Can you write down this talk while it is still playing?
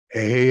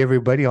Hey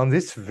everybody, on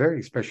this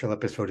very special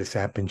episode of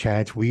Sap and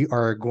Chance, we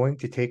are going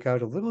to take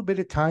out a little bit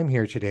of time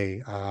here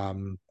today.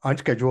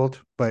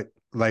 Unscheduled, but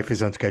life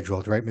is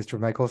unscheduled, right, Mr.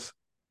 Michaels?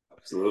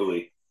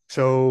 Absolutely.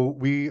 So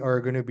we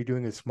are going to be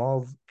doing a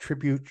small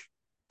tribute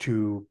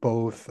to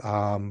both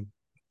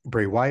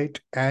Bray Wyatt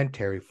and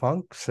Terry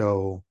Funk.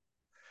 So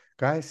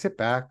guys, sit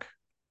back.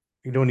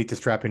 You don't need to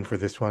strap in for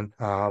this one.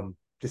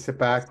 Just sit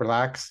back,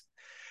 relax,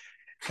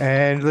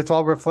 and let's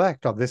all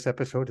reflect on this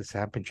episode of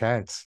Sap and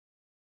Chance.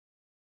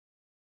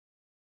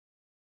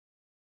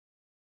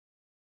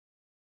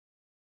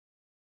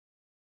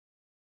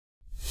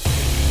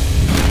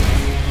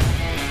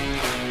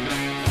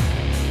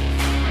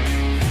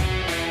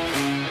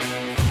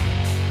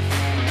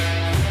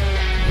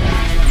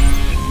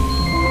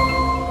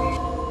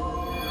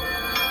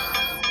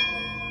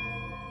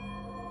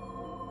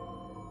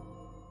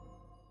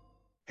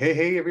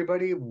 Hey,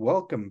 everybody.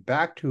 Welcome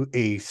back to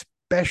a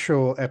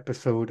special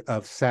episode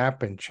of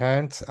Sap and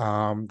Chance.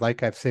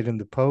 Like I've said in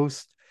the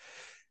post,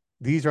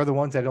 these are the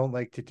ones I don't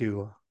like to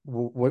do.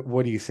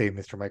 What do you say,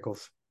 Mr.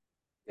 Michaels?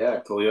 Yeah,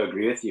 totally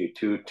agree with you.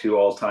 Two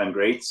all-time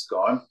greats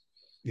gone.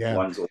 Yeah.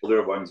 One's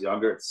older, one's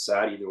younger. It's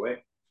sad either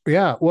way.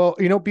 Yeah. Well,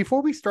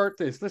 before we start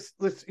this,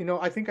 let's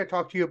I think I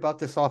talked to you about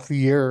this off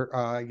the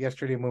air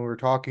yesterday when we were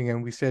talking,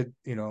 and we said,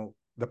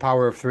 the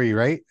power of three,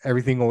 right?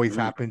 Everything always Mhm.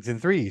 happens in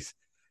threes.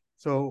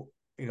 So,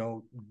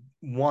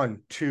 one,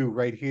 two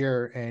right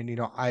here. And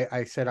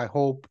I said I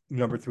hope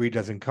number three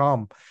doesn't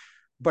come.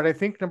 But I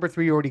think number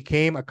three already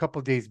came a couple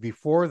of days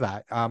before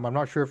that. I'm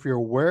not sure if you're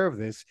aware of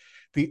this.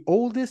 The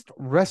oldest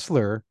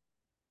wrestler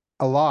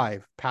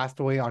alive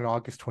passed away on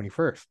August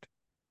 21st.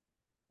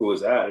 Who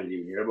was that? I didn't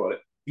even hear about it.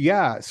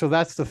 Yeah, so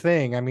that's the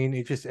thing. I mean,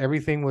 it just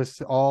everything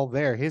was all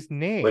there. His Like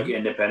name,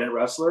 independent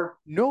wrestler.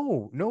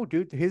 no,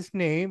 dude. His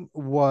name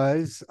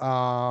was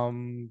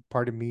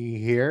pardon me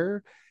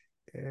here.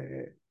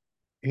 Uh,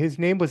 his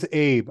name was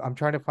Abe. I'm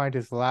trying to find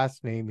his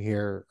last name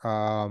here.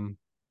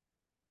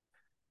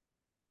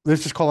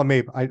 Let's just call him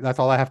Abe. That's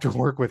all I have to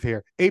work with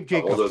here. Abe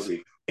How old was Jacobs.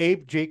 he?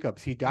 Abe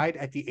Jacobs. He died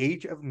at the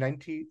age of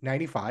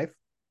 1995.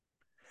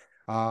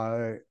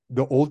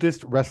 The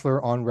oldest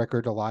wrestler on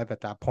record alive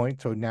at that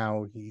point. So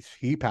now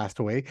he passed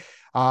away.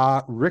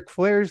 Ric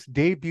Flair's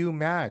debut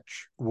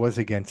match was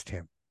against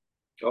him.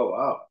 Oh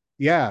wow.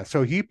 Yeah,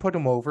 so he put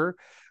him over.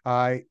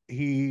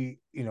 He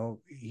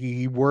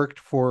worked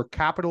for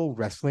Capital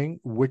Wrestling,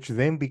 which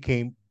then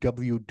became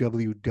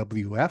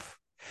WWWF,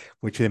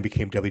 which then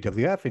became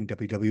WWF and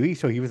WWE.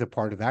 So he was a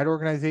part of that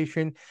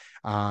organization.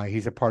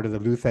 He's a part of the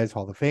Luthez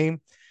Hall of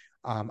Fame.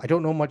 I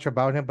don't know much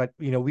about him, but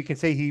we can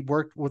say he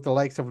worked with the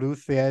likes of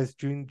Luthez,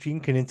 Gene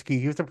Kaninsky.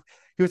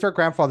 He was our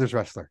grandfather's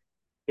wrestler,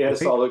 He had a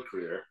right? solid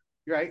career.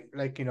 Right,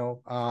 like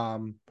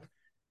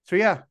so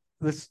yeah,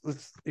 let's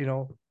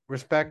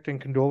respect and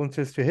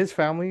condolences to his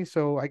family.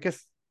 So I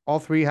guess all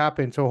three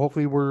happened. So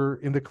hopefully we're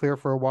in the clear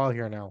for a while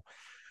here now.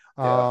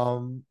 Yeah.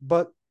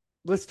 But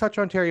let's touch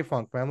on Terry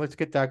Funk, man. Let's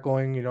get that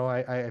going.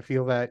 I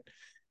feel that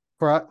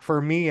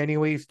for me,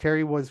 anyways,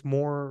 Terry was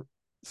more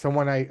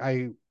someone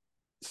I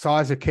saw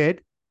as a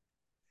kid,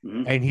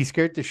 Mhm. and he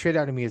scared the shit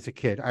out of me as a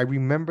kid. I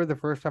remember the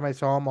first time I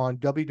saw him on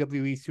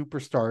WWE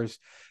Superstars.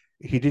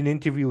 He did an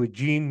interview with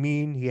Gene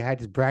Mean. He had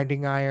his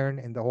branding iron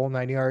and the whole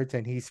 9 yards,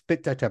 and he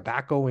spit the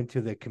tobacco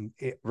into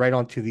right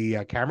onto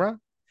the camera.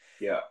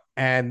 Yeah.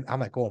 And I'm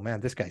like, oh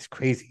man, this guy's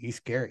crazy. He's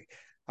scary.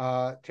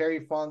 Terry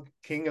Funk,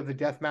 king of the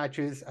death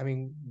matches. I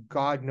mean,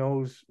 God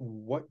knows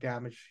what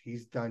damage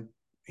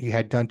he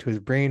had done to his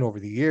brain over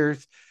the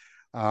years.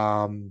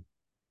 Um,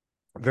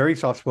 Very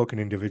soft spoken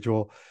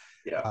individual.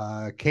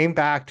 Yeah. Came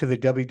back to the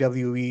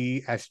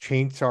WWE as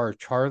Chainsaw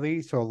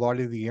Charlie. So a lot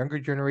of the younger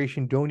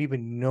generation don't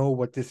even know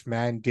what this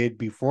man did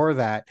before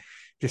that.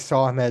 Just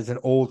saw him as an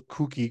old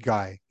kooky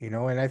guy. And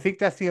I think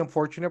that's the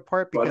unfortunate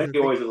part Well, I because think I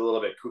he think, always was a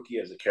little bit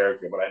kooky as a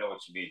character, but I know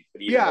what you mean.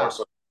 But even more yeah,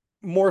 so.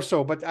 more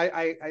so. But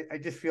I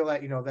just feel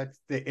that that's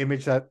the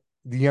image that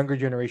the younger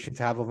generations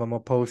have of him,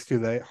 opposed to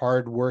the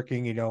hard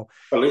working. But at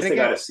And least they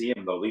got again, to see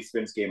him though. At least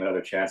Vince gave him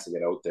another chance to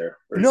get out there,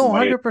 earn no, some one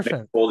money. hundred Mick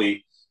percent.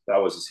 Foley, that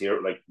was his hero.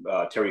 Like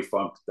Terry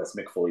Funk, that's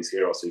Mick Foley's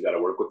hero. So you got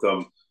to work with them,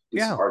 do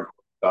some Yeah, hard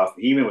stuff.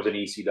 He even was in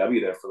ECW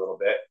there for a little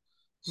bit.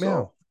 yeah,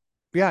 So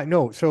yeah.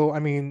 No, so I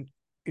mean,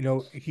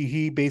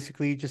 he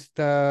basically just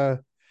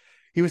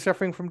he was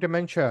suffering from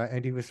dementia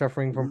and he was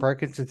suffering from mm-hmm.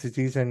 Parkinson's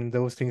disease, and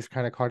those things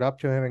kind of caught up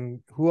to him. And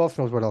who else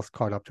knows what else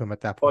caught up to him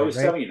at that Well, he point, was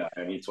right? 79.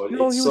 I mean, so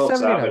No, it he was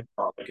sucks out. It's 79.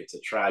 not like it's a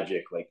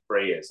tragic like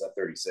Bray is at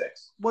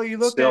 36.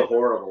 Well, Still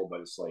horrible, but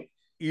it's like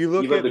you he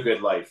look lived at a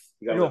good life.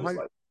 You got to no, live his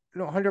life.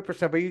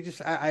 100%. But you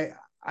just,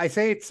 I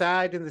say it's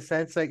sad in the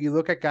sense that you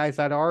look at guys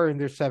that are in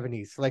their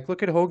 70s. Like,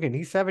 look at Hogan.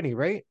 He's 70,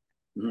 right?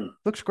 Mm-hmm.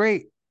 Looks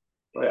great.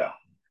 Oh, yeah.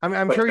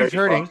 I'm But sure he's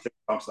hurting. Terry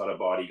Funk's not a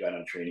body guy,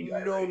 not a training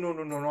guy, No, right? no,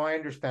 no, no, no. I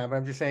understand, but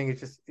I'm just saying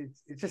it's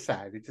just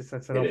sad. That's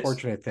an It is.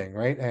 unfortunate thing,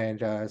 right?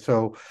 And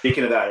so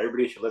Speaking of that,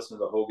 everybody should listen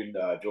to the Hogan,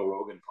 Joe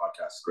Rogan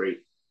podcast. It's great.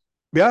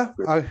 yeah,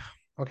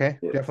 okay,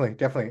 Yeah. definitely,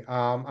 definitely.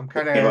 I'm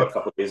kind It came of out a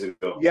couple of days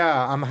ago.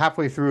 yeah, I'm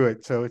halfway through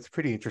it, so it's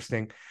pretty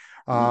interesting.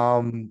 Mm-hmm.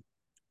 Um,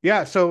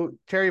 Yeah, so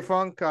Terry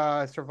Funk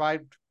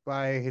survived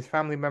by his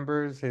family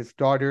members, his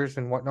daughters,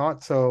 and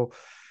whatnot. So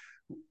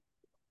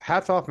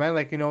hats off, man.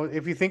 Like,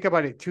 if you think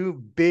about it, two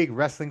big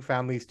wrestling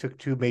families took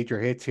two major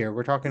hits here.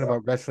 We're talking Yeah,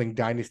 about wrestling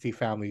dynasty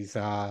families.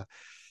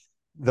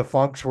 The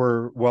Funks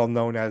were well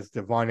known as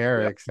the Von yeah.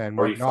 Erichs and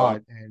Or you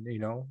funk.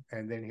 whatnot,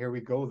 and then here we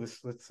go. This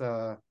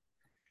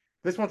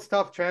one's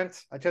tough,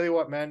 Chance. I tell you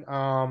what,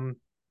 man.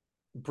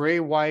 Bray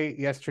Wyatt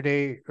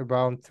yesterday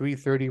around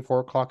 3:30, 4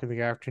 o'clock in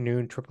the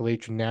afternoon, Triple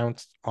H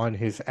announced on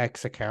his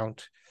X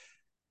account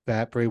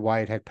that Bray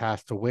Wyatt had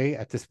passed away.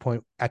 At this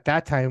point, at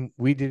that time,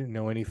 we didn't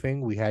know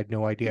anything. We had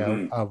no idea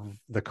Mm-hmm. of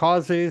the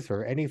causes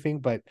or anything.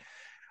 But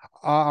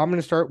I'm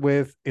going to start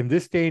with, in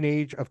this day and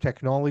age of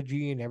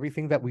technology and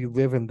everything that we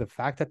live in, the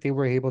fact that they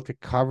were able to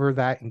cover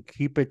that and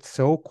keep it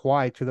so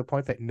quiet to the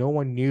point that no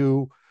one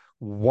knew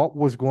what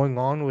was going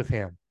on with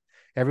him.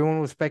 Everyone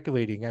was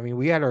speculating. I mean,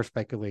 we had our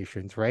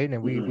speculations, right?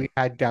 And we Mm-hmm.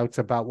 had doubts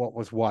about what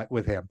was what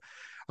with him.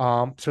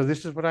 So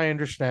this is what I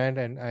understand,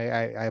 and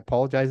I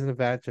apologize in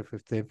advance if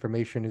the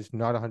information is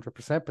not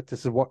 100%, but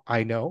this is what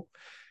I know.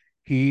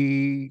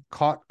 He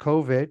caught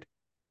COVID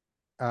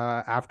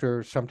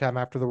sometime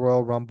after the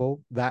Royal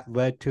Rumble. That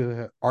led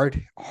to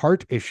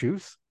heart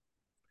issues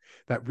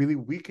that really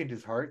weakened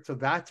his heart. So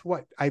that's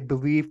what I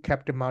believe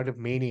kept him out of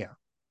Mania,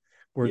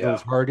 were those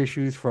Yeah. heart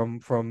issues from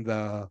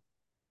the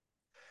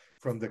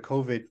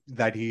COVID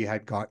that he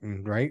had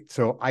gotten, right?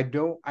 So I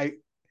don't I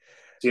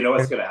So you know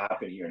what's going to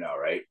happen here now,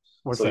 right?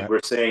 what's So that? we're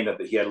saying that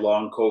he had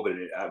long COVID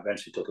and it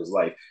eventually took his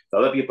life. The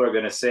other people are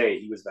going to say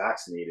he was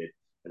vaccinated,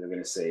 and they're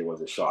going to say it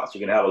was a shot. So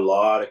you're going to have a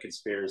lot of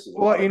conspiracies, a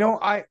Well, lot of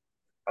I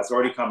that's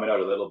already coming out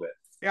a little bit.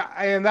 yeah,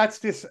 and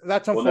that's We'll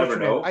never unfortunate.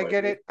 know, I but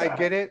get it's it. I sad.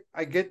 get it.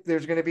 I get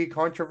there's going to be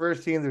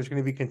controversy and there's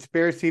going to be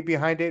conspiracy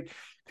behind it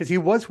because he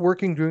was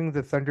working during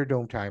the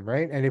Thunderdome time,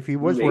 right? And if he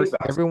was Yeah, he's working,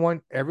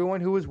 vaccinated.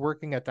 everyone who was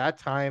working at that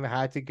time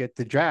had to get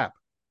the jab,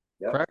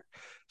 Yep. correct?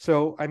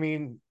 So, I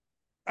mean,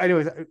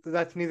 anyways,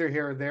 that's neither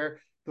here or there.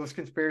 Those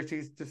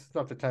conspiracies, this is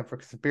not the time for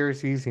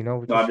conspiracies,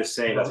 No, I'm just just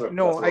saying that's what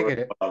no, I we're get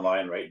it.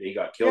 online, right? He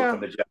got killed Yeah.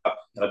 from the job.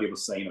 Other people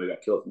saying he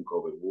got killed from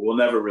COVID. We'll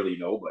never really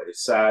know, but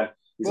it's sad.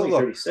 He's Well, only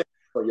look, 36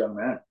 for a young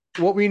man.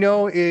 what we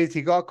know is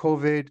he got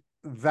COVID.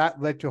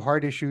 That led to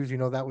heart issues.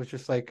 That was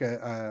just like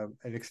an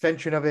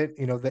extension of it.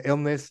 The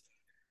illness.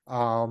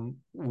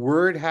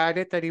 Word had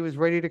it that he was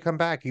ready to come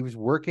back. He was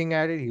working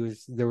at it.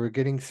 They were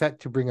getting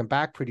set to bring him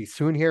back pretty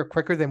soon here,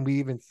 quicker than we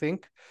even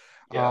think.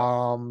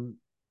 Yeah,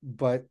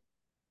 But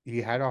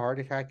he had a heart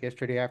attack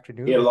yesterday he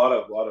afternoon, had a and lot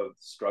of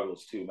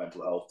struggles too,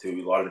 mental health too,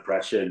 a lot of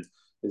depression.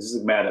 This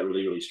is a man that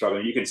really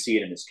struggled. You can see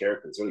it in his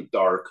character. It's really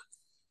dark,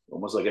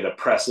 almost like an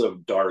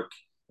oppressive, dark.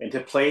 And to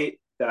play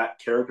that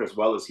character as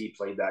well as he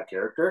played that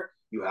character,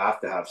 you have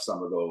to have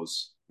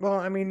well,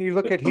 I mean, you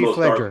look at some of Heath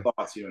those dark Ledger.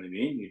 thoughts. You know what I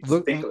mean? You just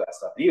Look, think of that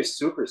stuff. He is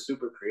super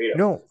creative.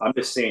 no, I'm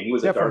just saying he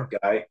was a definitely,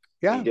 dark guy. And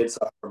he yeah. did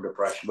suffer from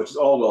depression, which is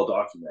all well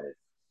documented.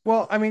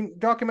 Well, I mean,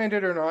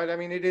 documented or not, I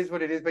mean, it is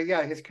what it is. But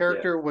yeah, his Yeah,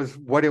 character was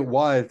what it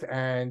was,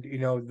 and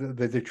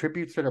the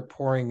tributes that are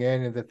pouring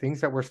in, and the things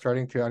that we're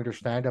starting to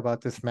understand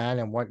about this man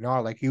and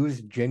whatnot. Like, he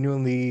was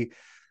genuinely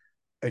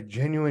a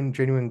genuine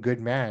good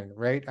man,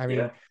 right? I mean,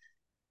 yeah,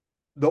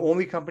 the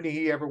only company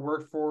he ever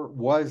worked for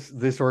was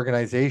this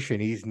organization.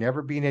 He's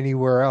never been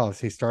anywhere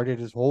else. He started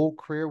his whole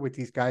career with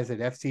these guys at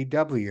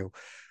FCW.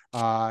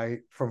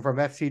 From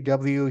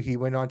FCW, he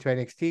went on to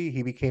NXT.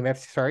 He became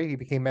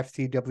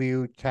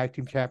FCW Tag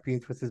Team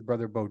Champions with his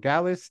brother Bo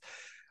Dallas.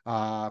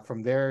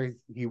 From there,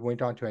 he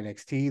went on to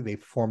NXT. They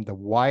formed the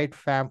Wyatt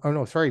family. Oh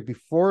no, sorry.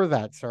 Before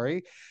that,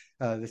 sorry.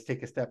 Let's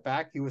take a step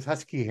back. He was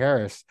Husky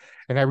Harris,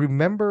 and I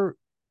remember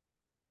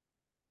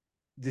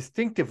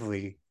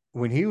distinctively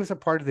when he was a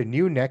part of the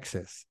new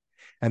Nexus,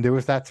 and there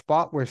was that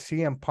spot where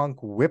CM Punk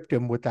whipped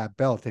him with that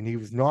belt, and he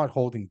was not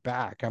holding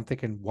back. I'm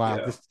thinking, wow,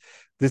 yeah.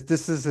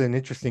 this is an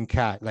interesting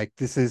cat. Like,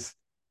 he's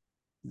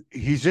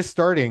just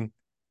starting,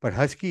 but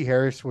Husky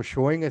Harris was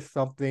showing us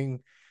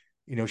something.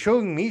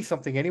 Showing me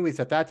something,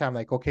 anyways, at that time.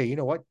 Like, okay, you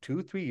know what?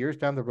 2, 3 years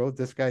down the road,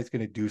 this guy's going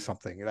to do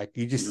something. Like,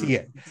 you just see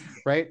Mm-hmm. it,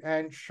 right?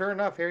 And sure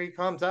enough, here he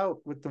comes out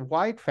with the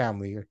Wyatt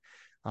family.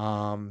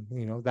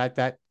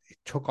 That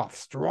took off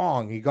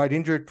strong. He got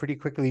injured pretty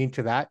quickly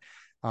into that.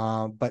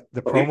 But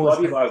the But a lot promos of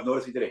that people I've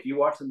noticed he did. If you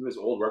watch some of his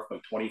old work from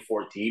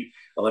 2014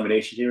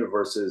 Elimination Chamber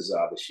versus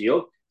the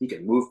Shield, he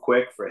can move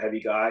quick for a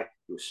heavy guy.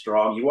 He was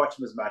strong. You watch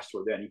him his match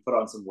toward then. He put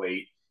on some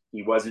weight.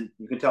 He wasn't.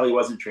 You can tell he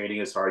wasn't training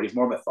as hard. He's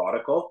more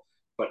methodical.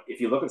 But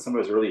if you look at some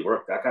of his early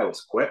work, that guy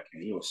was quick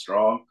and he was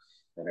strong.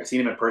 And I've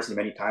seen him in person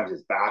many times.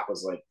 His back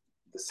was like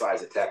the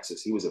size of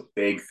Texas. He was a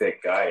big,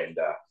 thick guy, and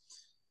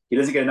he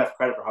doesn't get enough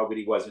credit for how good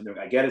he was.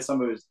 I get it.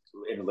 Some of his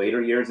in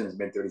later years, in his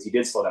mid 30s, he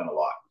did slow down a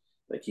lot.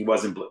 Like he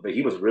wasn't, but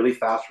he was really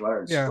fast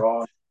runner and yeah.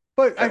 strong.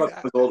 But Check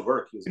out his old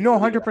work. He was no,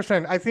 really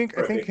 100%. I for a think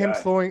big him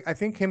guy. slowing. I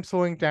think him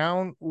slowing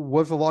down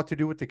was a lot to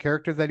do with the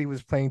character that he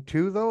was playing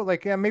too, though.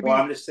 Like, yeah, Well, maybe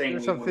I'm just saying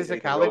there's some when he's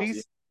hitting the ropes, physicalities.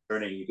 he's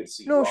turning. You could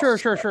see he No, lost sure,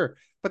 his sure, step, sure.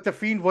 But the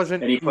Fiend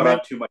wasn't and he put meant.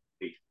 on too much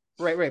weight.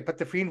 Right. But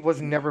the Fiend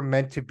was never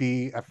meant to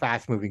be a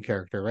fast-moving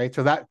character, right?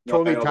 So that No, I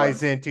totally know, but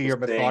ties into just your saying,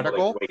 but like the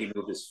methodical. way he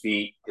moved his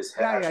feet, his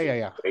head Yeah, yeah, yeah, actually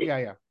yeah, great, yeah,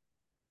 yeah.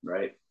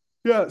 right?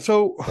 Yeah.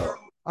 So,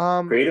 So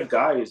um, creative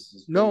guy is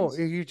pretty no,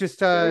 you just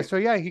very. so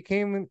yeah, he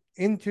came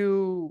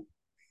into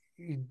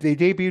they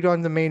debuted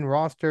on the main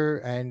roster,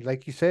 and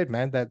like you said,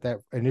 man, that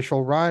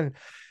initial run,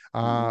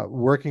 Mm-hmm.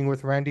 working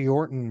with Randy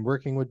Orton,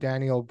 working with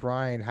Danny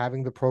O'Brien,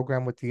 having the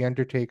program with The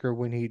Undertaker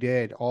when he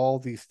did, all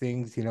these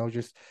things,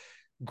 just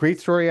great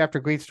story after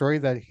great story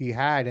that he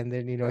had. And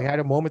then, he Yeah. had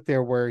a moment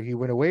there where he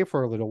went away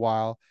for a little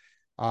while,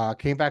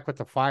 came back with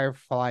the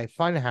Firefly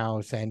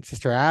Funhouse and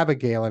Sister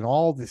Abigail and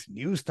all this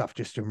new stuff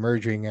just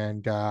emerging.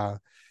 And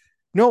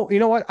no, you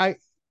know what? An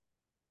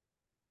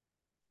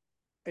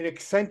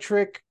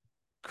eccentric,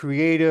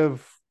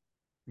 creative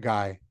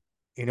guy.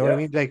 You know what I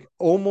Yeah. mean? Like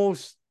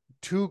almost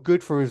too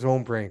good for his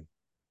own brain,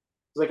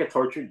 He's like a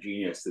tortured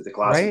genius. It's a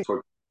classic right?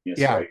 tortured genius,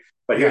 Yeah, right?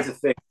 But yeah. here's the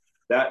thing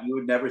that you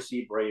would never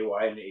see Bray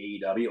Wyatt in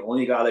AEW.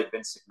 Only a guy like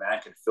Vince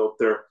McMahon can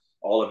filter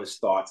all of his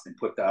thoughts and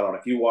put that on.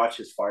 If you watch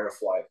his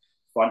Firefly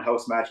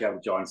Funhouse match you have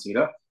with John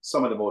Cena,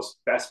 some of the most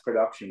best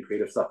production,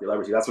 creative stuff you'll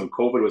ever see. That's when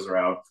COVID was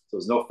around, so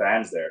there's no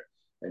fans there.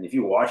 And if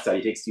you watch that,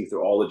 he takes you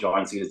through all the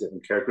John Cena's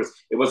different characters.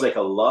 It was like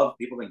a love.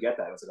 People didn't get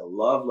that. It was like a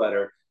love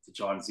letter to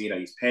John Cena.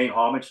 He's paying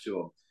homage to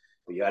him,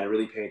 but you got to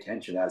really pay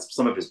attention. That's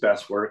some of his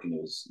best work, and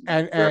it was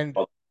And very and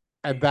well.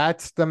 and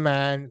that's the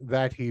man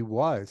that he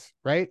was,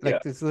 right? Yeah.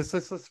 Like this,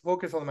 let's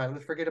focus on the man.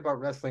 Let's forget about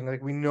wrestling.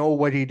 Like we know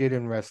what he did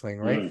in wrestling,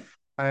 right?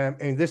 Mm.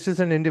 And this is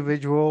an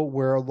individual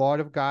where a lot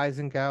of guys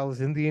and gals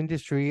in the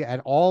industry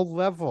at all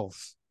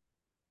levels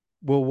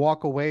will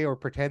walk away or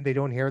pretend they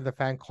don't hear the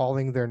fan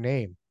calling their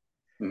name.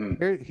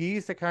 Mm-hmm.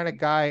 He's the kind of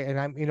guy, and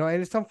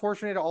and it's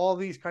unfortunate all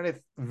these kind of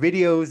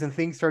videos and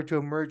things start to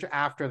emerge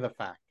after the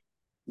fact,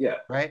 Yeah,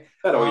 right?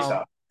 that always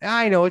happens.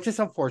 I know it's just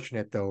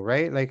unfortunate though,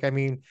 right? Like, I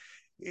mean,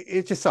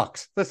 it just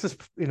sucks. That's just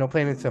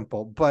plain and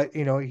simple. But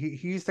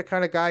he's the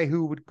kind of guy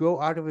who would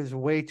go out of his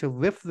way to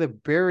lift the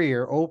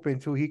barrier open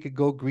so he could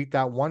go greet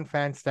that one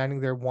fan standing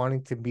there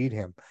wanting to meet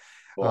him.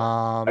 Well,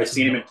 I You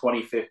seen him know, in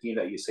 2015.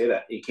 That you say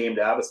that he came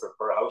to Abbotsford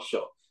for a house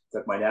show.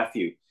 Took my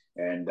nephew,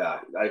 and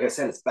like I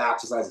said, it's back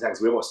to size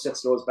attacks. We're about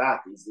 6 rows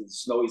back. He's in the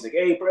snow. He's like,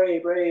 "Hey, Bray,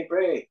 Bray,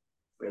 Bray."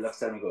 Bray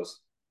looks at him. He goes,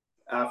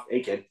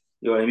 "Hey, kid."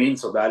 You know what I mean?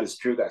 So that is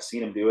true. I've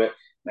seen him do it.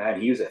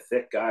 Man, he was a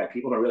thick guy.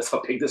 People don't realize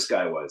how big this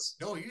guy was.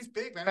 no, he's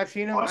big, man. I've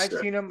seen him. I've Monster.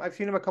 seen him. I've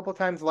seen him a couple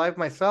times live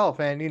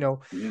myself. And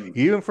Mm.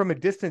 even from a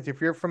distance,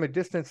 if you're from a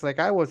distance like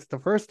I was the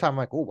first time,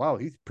 like, oh wow,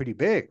 he's pretty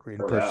big in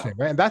Oh yeah. person,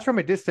 right? And that's from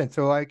a distance.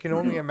 So I can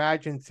only Mm-hmm.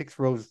 imagine 6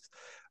 rows It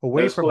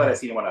away was cool from that I him.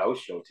 seen him on a house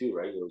show too,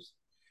 right? It was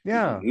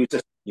Yeah. he was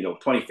just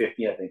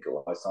 2015, I think it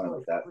was something No,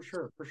 like that. for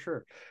sure, for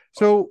sure.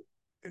 So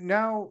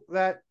now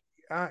that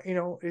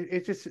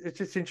it's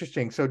just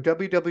interesting. So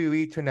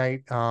WWE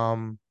tonight,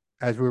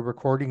 as we're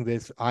recording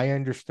this, I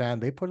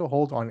understand they put a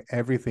hold on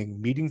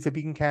everything. Meetings are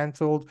being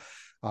canceled,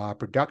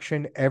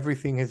 production,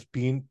 everything has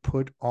been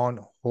put on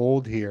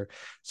hold here.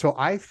 So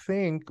I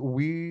think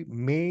we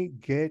may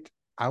get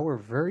our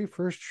very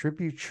first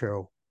tribute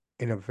show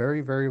in a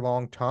very, very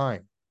long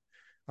time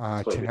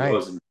That's the way it tonight.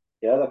 goes. And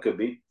yeah, that could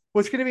be. Well,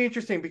 it's going to be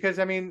interesting because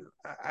I mean,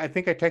 I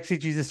think I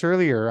texted you this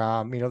earlier.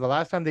 The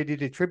last time they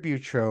did a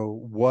tribute show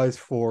was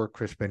for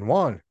Chris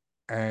Benoit,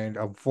 and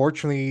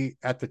unfortunately,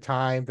 at the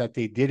time that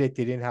they did it,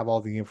 they didn't have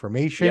all the Yeah,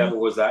 information. but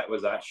was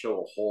that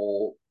show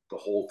the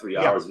whole three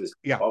Yeah, hours of this?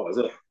 yeah, Oh, was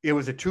it? it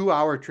was a 2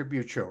 hour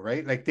tribute show,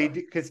 right? Like they Yeah.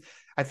 did because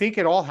I think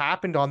it all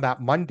happened on that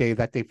Monday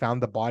that they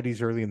found the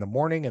bodies early in the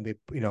morning, and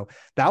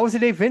that was the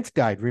day Vince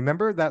died.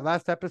 Remember that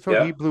last episode?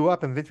 Yeah. He blew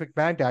up, and Vince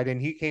McMahon died,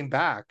 and he came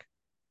back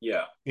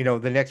Yeah.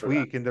 the next For that.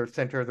 week in the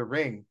center of the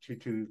ring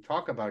to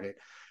talk about it.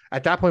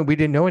 At that point, we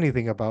didn't know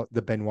anything about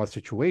the Benoit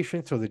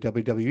situation, so the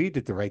WWE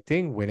did the right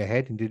thing, went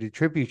ahead and did a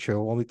tribute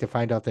show, only to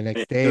find out the And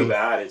next it's too day.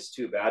 bad. It's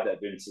too bad that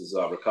Vince is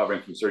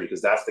recovering from surgery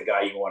because that's the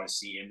guy you want to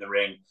see in the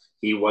ring.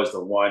 He was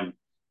the one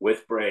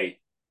with Bray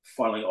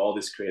funneling all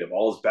this creative.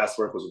 All his best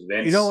work was with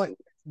You know Vince.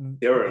 what?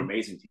 They were an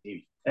amazing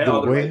team, and The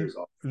all the way, writers.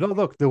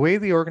 look, the way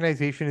the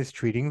organization is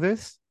treating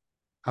this,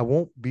 I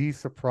won't be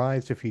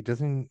surprised if he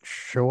doesn't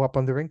show up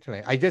on the ring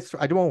tonight. I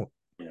won't.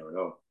 You never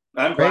know.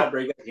 I'm Right? glad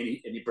Bray got,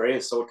 and Bray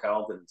is so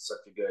talented and such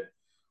a good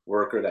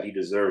worker that he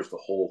deserves the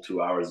whole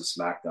 2 hours of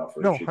SmackDown for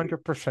a No,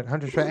 tribute. 100%,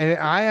 100%. And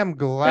I am And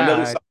they'll do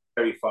glad. something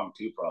very fun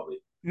too, probably.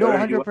 What No,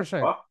 did he do?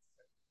 100%. What?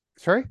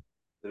 Sorry?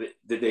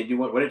 Did they do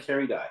what? When did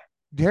Terry die?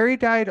 Terry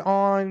died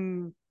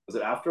on Was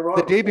it after Raw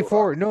the or day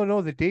before Raw? before.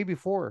 No, the day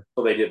before.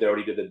 So they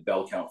already did the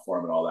bell count for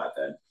him and all that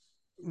then.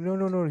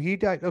 No. He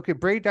died. Okay,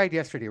 Bray died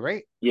yesterday,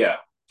 right? Yeah.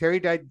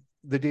 Terry died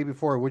the day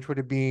before, which would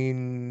have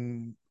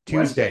been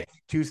Wednesday.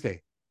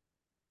 Tuesday.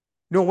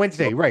 No, No,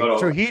 Wednesday, right. no,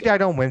 So no. he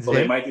died on So they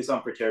Wednesday. might do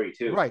something for Terry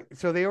too. Right.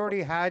 So they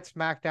already had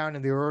SmackDown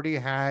and they already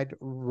had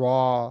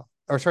Raw,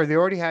 or sorry, they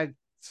already had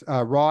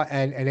Raw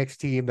and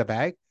NXT in the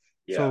bag.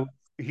 Yeah. So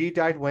he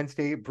died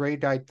Wednesday, Bray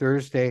died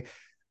Thursday.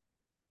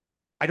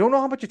 I don't know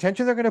how much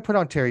attention they're going to put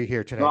on Terry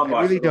here tonight. Not I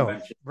much really they'll don't.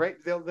 mention. Right?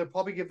 They'll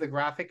probably give the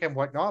graphic and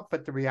whatnot,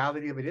 but the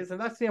reality of it is, and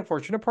that's the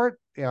unfortunate part.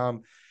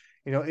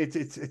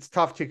 it's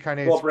tough to kind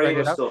of Well, Bray spread it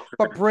was out. still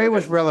But current. Bray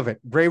was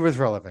relevant. Bray was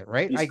relevant,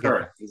 right? He's I get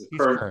current. that. He's a He's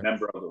current current.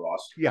 member of the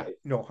roster. Yeah, Right?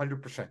 no,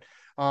 100%.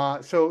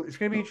 So it's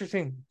gonna be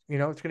interesting.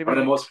 It's gonna One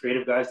of the be most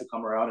creative guys to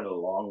come around in a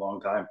long,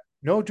 long time.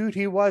 no, dude.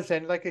 He was,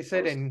 and like I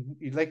said, and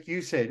like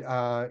you said,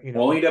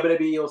 Only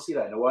WWE you'll see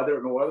that. No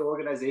other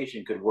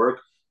organization could work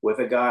with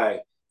a guy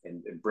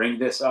and bring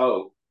this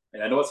out.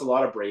 And I know it's a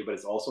lot of Bray, but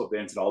it's also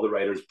Vince and all the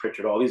writers,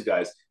 Pritchard, all these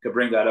guys could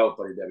bring that out.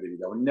 But in WWE,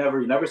 that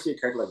would you never see a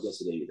character like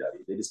this in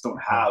AEW. They just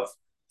don't have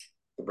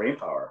the brain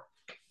power.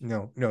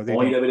 no, they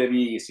Only don't.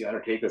 WWE, you see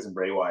Undertaker's and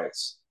Bray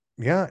Wyatt's.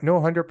 Yeah, no,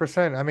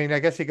 100%. I mean, I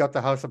guess he got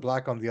the House of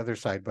Black on the other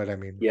side, but I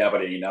mean, Yeah,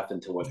 but it ain't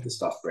nothing to what the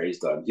stuff Bray's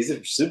done. He's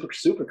a super,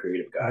 super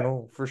creative guy.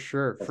 no, for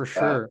sure, That's for bad.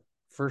 sure,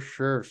 for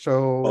sure.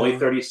 Only So,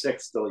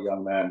 36, still a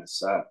young man. It's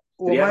sad.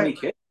 Did well, he have any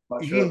kids? I'm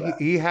not sure of that.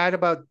 he had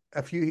about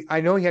a few. I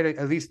know he had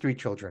at least three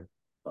children,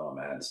 Oh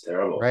man, it's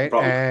terrible. right?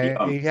 Probably pretty And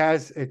young. he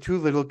has two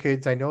little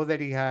kids. I know that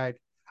he had.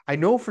 I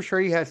know for sure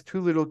he has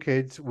two little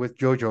kids with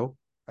JoJo.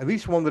 At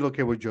least one little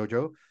kid with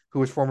JoJo, who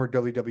was former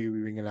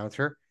WWE ring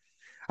announcer.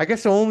 I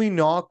guess the only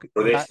knock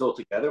Were they that still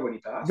together when he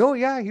passed? no,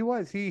 yeah, he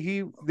was.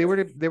 They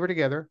were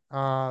together.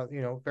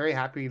 Very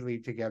happily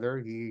together.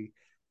 He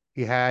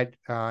had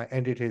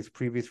ended his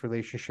previous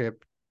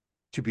relationship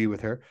to be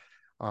with her.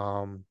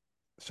 Um,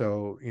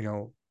 so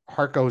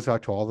heart goes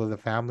out to all of the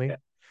family. Yeah.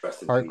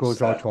 Rest in Heart peace.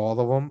 goes out to all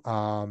of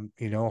them.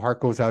 Heart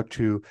goes out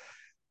to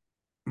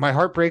my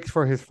heart breaks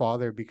for his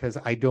father because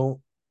I don't,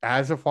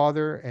 as a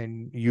father,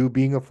 and you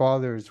being a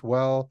father as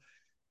well,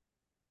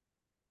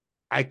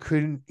 I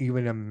couldn't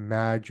even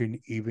imagine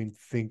even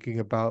thinking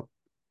about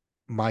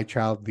my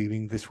child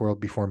leaving this world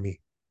before me.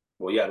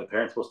 Well, yeah, the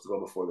parent's supposed to go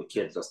before the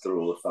kids. That's the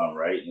rule of thumb,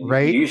 right? And it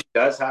Right. usually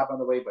does happen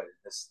the way, but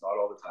it's not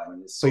all the time,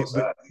 and it's so But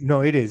sad. no,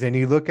 it is. And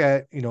you look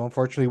at,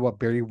 unfortunately what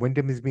Barry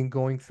Windham has been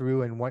going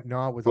through and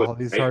whatnot with With all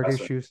his great heart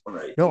wrestling, issues.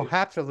 right? No, Too.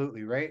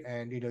 absolutely. Right.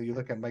 And, you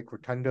look at Mike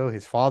Rotundo,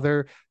 his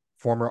father,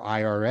 former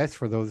IRS,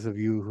 for those of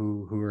you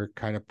who are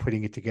kind of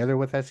putting it together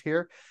with us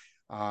here.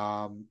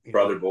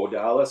 Brother Bo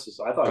Dallas,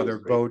 I thought he was Brother a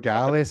great. Bo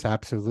Dallas,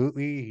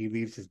 absolutely. He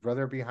leaves his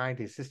brother behind,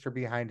 his sister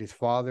behind, his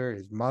father,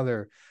 his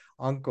mother,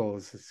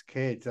 uncles, his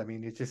kids. I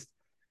mean,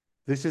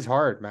 this is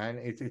hard, man.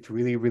 It's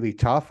really, really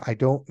tough. I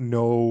don't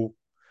know.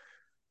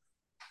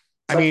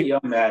 I Such a mean,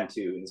 young man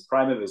too, in his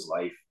prime of his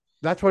life.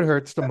 that's what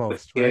hurts the With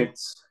most, right?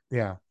 kids.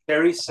 Yeah.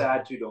 Terry's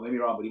sad too. Don't get me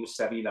wrong, but he was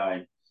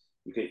 79.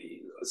 You could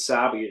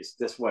Sabi is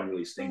this one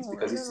really stings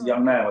because he's a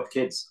young man with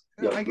kids,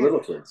 little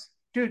kids.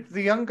 Dude,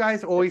 the young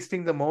guys always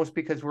sting the most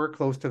because we're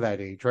close to that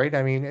age, right?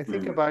 I mean,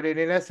 think about it.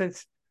 In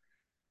essence,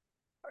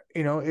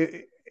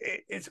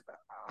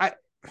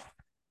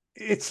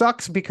 it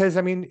sucks because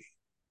I mean,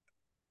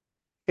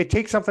 it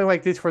takes something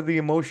like this for the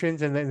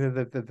emotions and then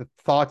the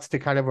thoughts to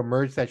kind of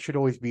emerge that should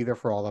always be there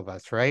for all of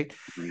us, right?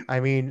 Mm-hmm. I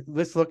mean,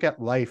 let's look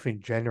at life in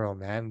general,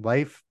 man.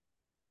 Life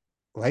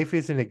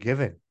isn't a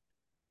given.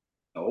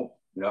 No,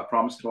 you're not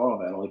promised tomorrow,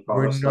 man. Only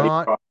We're promised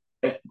not.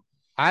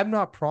 I'm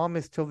not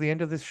promised till the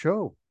end of this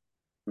show.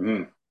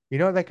 Mm-hmm.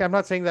 Like I'm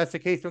not saying that's the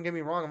case. Don't get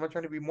me wrong. I'm not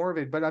trying to be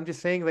morbid, but I'm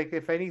just saying, like,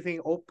 if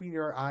anything, open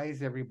your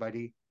eyes,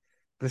 everybody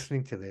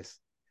listening to this.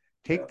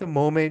 Take the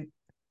moment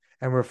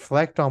and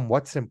reflect on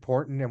what's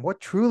important and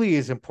what truly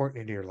is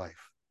important in your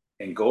life.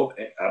 And go,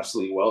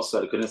 absolutely well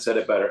said. I couldn't have said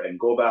it better. And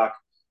go back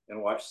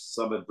and watch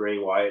some of Bray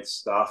Wyatt's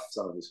stuff,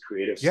 some of his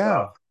creative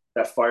stuff.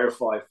 That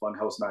Firefly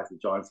Funhouse match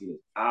with John Cena is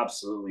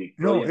absolutely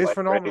brilliant. No, it's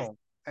phenomenal.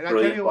 And I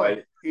tell you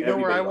what,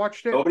 where I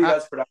watched it? Nobody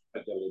does production.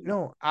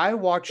 No, I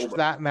watched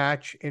that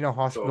match in a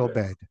hospital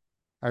bed.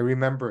 I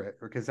remember it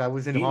because I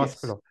was in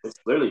hospital. It's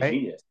literally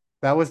genius.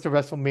 That was the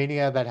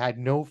WrestleMania that had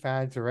no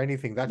fans or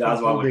anything. That's when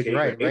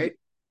COVID, right?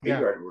 Yeah,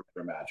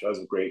 match. That was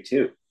great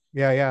too.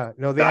 Yeah.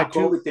 No, they had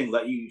COVID thing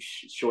let you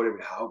show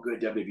everyone how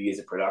good WWE is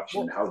a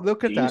production. Well,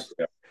 look at that.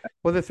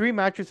 Well, the three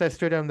matches that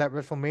stood on that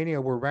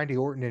WrestleMania were Randy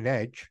Orton and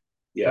Edge,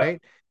 right?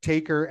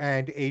 Taker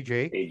and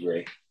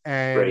AJ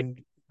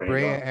and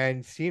Bray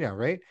and Cena,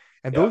 right?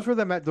 And those were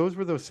those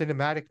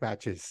cinematic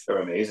matches. They're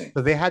amazing.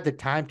 So they had the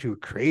time to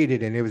create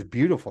it, and it was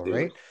beautiful,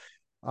 right?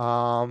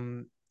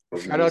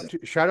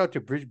 Shout out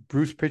to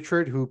Bruce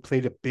Pritchard, who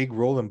played a big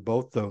role in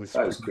both those.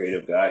 That was a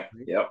creative guy.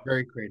 Yeah,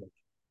 very creative.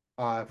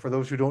 For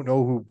those who don't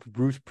know who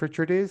Bruce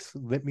Pritchard is,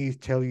 let me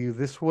tell you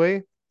this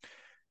way: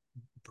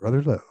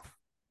 Brother Love.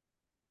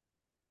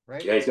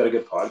 Right? Yeah, he's got a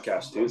good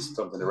podcast too. It's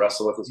something to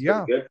wrestle with. It's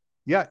pretty good.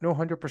 Yeah, no,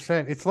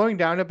 100%. It's slowing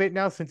down a bit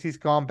now since he's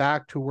gone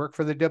back to work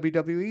for the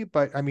WWE.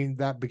 But I mean,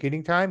 that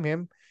beginning time,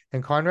 him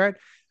and Conrad.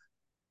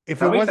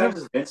 How many times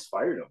has Vince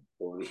fired him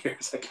over the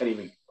years? I can't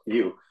even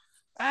you.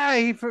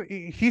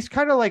 He's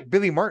kind of like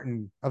Billy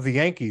Martin of the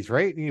Yankees,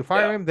 right? You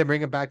fire him, then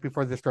bring him back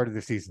before the start of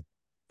the season.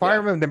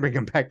 Fire him, then bring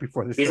him back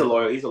before the. He's a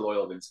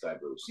loyal Vince guy,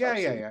 Bruce. Yeah.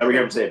 Never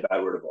hear him say a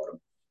bad word about him.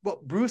 Well,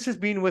 Bruce has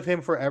been with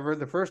him forever.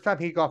 The first time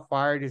he got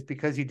fired is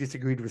because he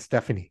disagreed with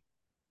Stephanie.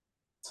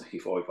 So he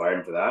fully fired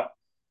him for that.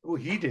 Well,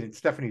 he didn't.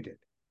 Stephanie did.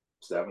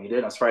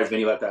 I'm surprised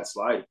Vinny let that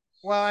slide.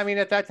 Well, I mean,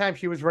 at that time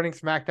she was running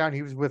SmackDown.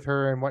 He was with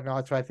her and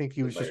whatnot, so I think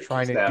he was just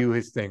trying to do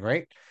his thing,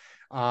 right?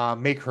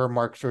 make her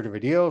mark sort of a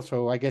deal.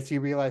 So I guess he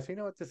realized, you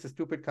know what, this is a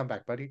stupid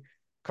comeback, buddy.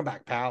 Come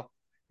back, pal.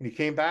 And he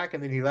came back,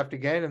 and then he left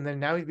again, and then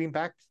now he's being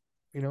back,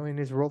 in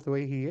his role the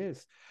way he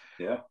is.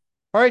 Yeah.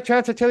 All right,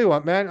 Chance, I tell you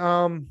what,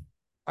 man.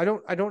 I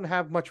don't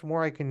have much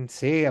more I can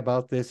say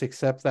about this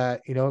except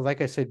that,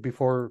 like I said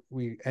before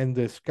we end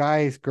this,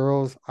 guys,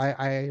 girls,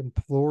 I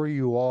implore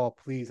you all,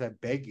 please, I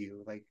beg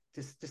you, like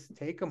just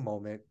take a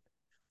moment,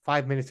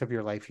 5 minutes of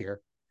your life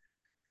here,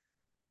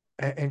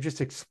 and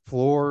just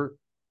explore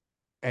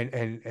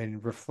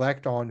and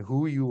reflect on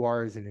who you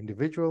are as an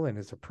individual and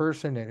as a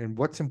person, and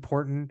what's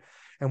important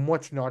and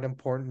what's not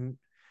important,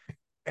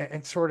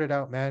 and sort it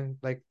out, man.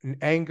 Like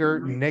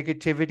anger,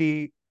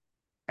 negativity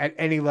at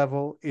any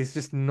level is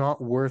just not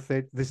worth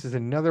it. This is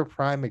another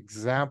prime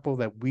example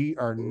that we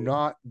are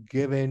not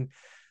given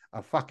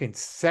a fucking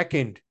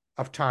second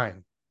of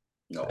time.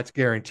 No. That's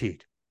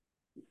guaranteed.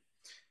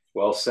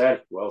 Well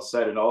said. Well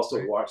said. And also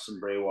Right. watch some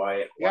Bray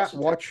Wyatt.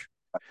 Watch.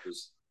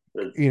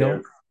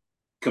 They're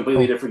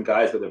completely different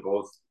guys, but they're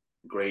both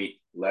great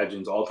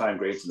legends, all-time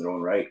greats in their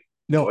own right.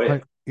 Enjoy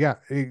it. Yeah.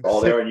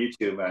 All there on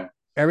YouTube, man.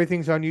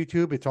 Everything's on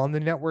YouTube. It's on the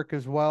network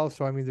as well.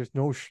 So I mean, there's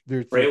no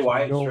Bray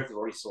Wyatt shirts have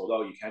already sold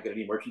out. You can't get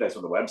any merchandise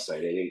on the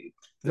website.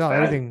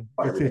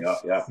 Everything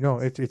up. Yeah. No,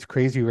 it's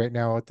crazy right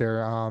now out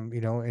there. And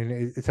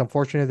it's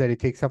unfortunate that it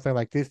takes something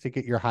like this to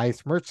get your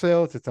highest merch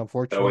sales. It's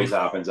unfortunate. It always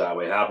happens that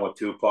way. It happened with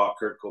Tupac,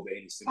 Kurt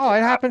Cobain. It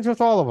happens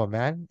with all of them,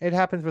 man. It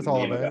happens with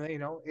all of them.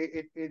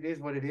 It is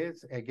what it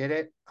is. I get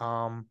it.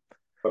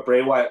 But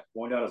Bray Wyatt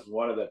going down as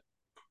one of the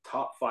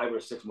top 5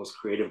 or 6 most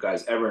creative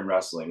guys ever in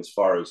wrestling, as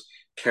far as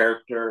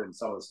character and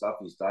some of the stuff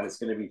he's done. It's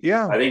going to be,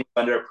 I think,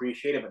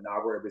 underappreciated, but now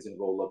everybody's going to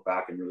go look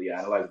back and really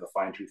analyze the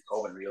fine tooth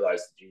comb and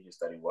realize the genius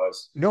that he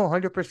was. No,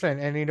 100%.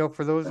 And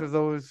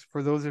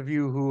for those of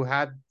you who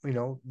had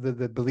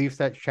the beliefs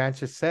that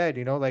Chance has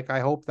said, like, I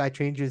hope that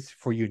changes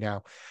for you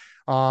now.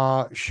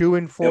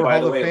 Shooing for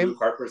Hall of Fame. Luke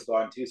Harper's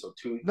gone too, so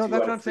two. No,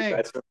 that's what I'm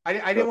saying.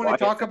 I didn't want to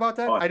talk about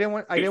that. I didn't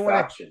want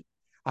to.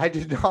 I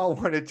did not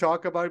want to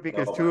talk about it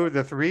because 2 of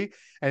the 3,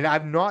 and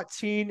I've not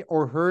seen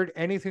or heard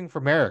anything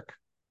from Eric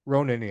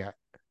Ronan yet.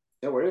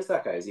 Yeah, where is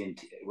that guy?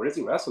 Where does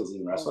he wrestle? Is he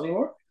even wrestle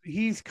anymore?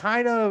 He's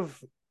kind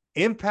of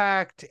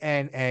Impact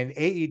and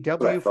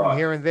AEW from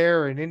here and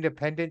there, and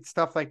independent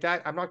stuff like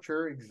that. I'm not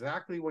sure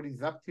exactly what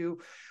he's up to.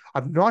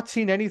 I've not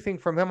seen anything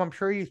from him. I'm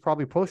sure he's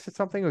probably posted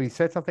something or he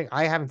said something.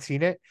 I haven't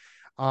seen it.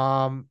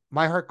 My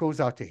heart goes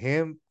out to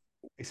him,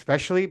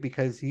 especially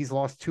because he's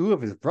lost 2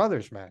 of his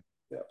brothers, man.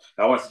 Yeah.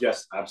 I want to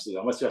suggest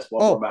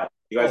one more match.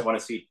 You guys want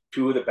to see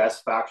 2 of the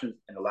best factions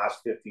in the last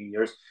 15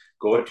 years?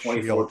 Go to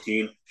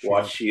 2014.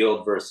 Watch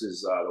Shield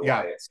versus the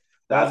Wyatts.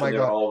 That's when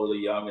they're all really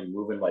young and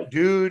moving like.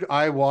 Dude,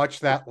 I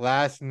watched that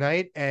last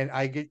night, and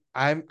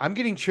I'm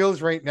getting chills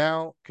right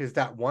now because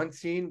that one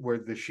scene where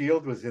the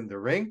Shield was in the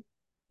ring,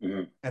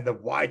 and the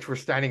Wyatts were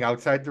standing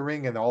outside the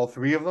ring, and all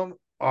 3 of them.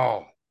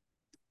 Oh,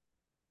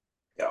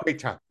 yeah,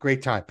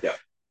 great time. Yeah.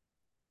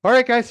 All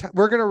right, guys,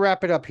 we're gonna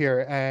wrap it up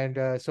here,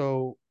 and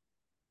so.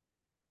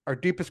 Our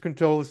deepest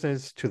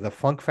condolences to the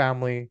Funk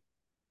family,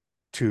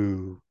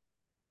 to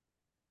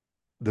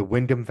the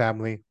Wyndham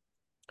family,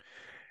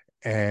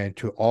 and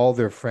to all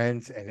their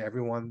friends and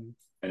everyone.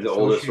 And the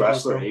oldest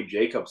wrestler, Abe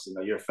Jacobs,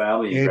 your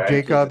family. Abe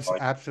Jacobs,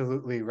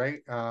 absolutely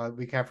right.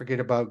 We can't forget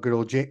about good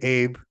old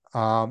Abe.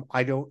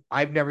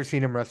 I've never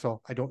seen him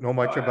wrestle. I don't know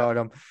much about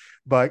him,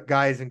 but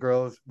guys and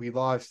girls, we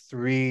lost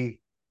three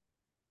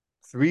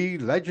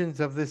legends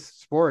of this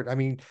sport. I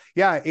mean,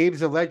 yeah,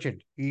 Abe's a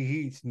legend.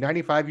 He's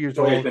 95 years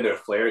old. He's been a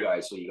Flair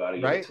guy, so you got to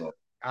give it to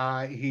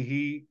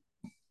him.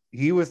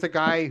 He was the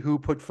guy who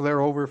put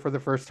Flair over for the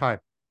first time.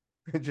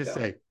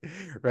 Say,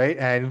 right?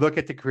 And look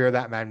at the career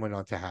that man went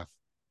on to have.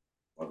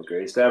 One of the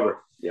greatest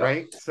ever. Yep.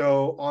 Right.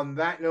 So on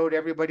that note,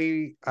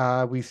 everybody,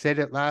 we said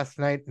it last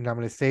night, and I'm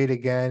going to say it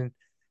again.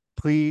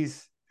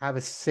 Please have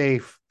a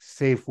safe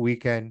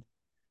weekend.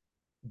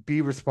 Be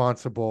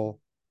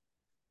responsible.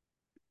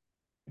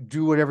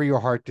 Do whatever your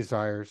heart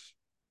desires,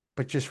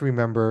 but just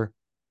remember,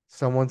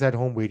 someone's at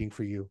home waiting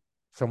for you.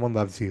 Someone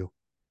loves you,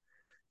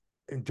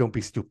 and don't be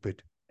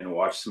stupid. And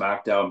watch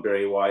SmackDown.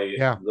 Bray Wyatt.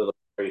 Yeah, little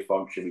Bray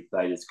Funk tribute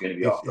night. It's going to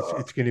be off the hook.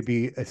 It's going to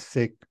be a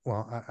sick.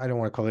 Well, I don't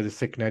want to call it a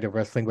sick night of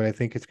wrestling, but I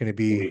think it's going to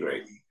be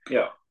great.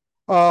 Yeah,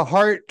 a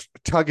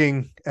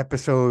heart-tugging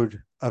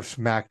episode of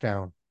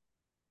SmackDown.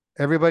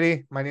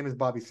 Everybody, my name is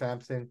Bobby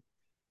Sampson.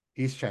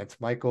 He's Chance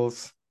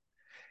Michaels,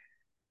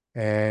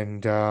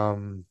 and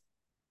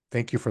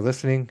thank you for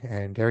listening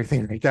and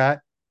everything like that.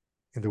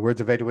 In the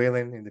words of Ed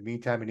Whalen, in the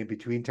meantime and in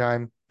between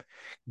time,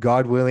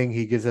 God willing,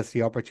 he gives us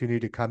the opportunity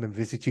to come and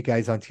visit you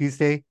guys on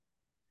Tuesday.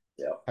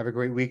 Yeah. Have a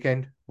great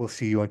weekend. We'll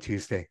see you on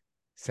Tuesday.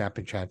 Samp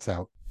and Chance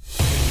out.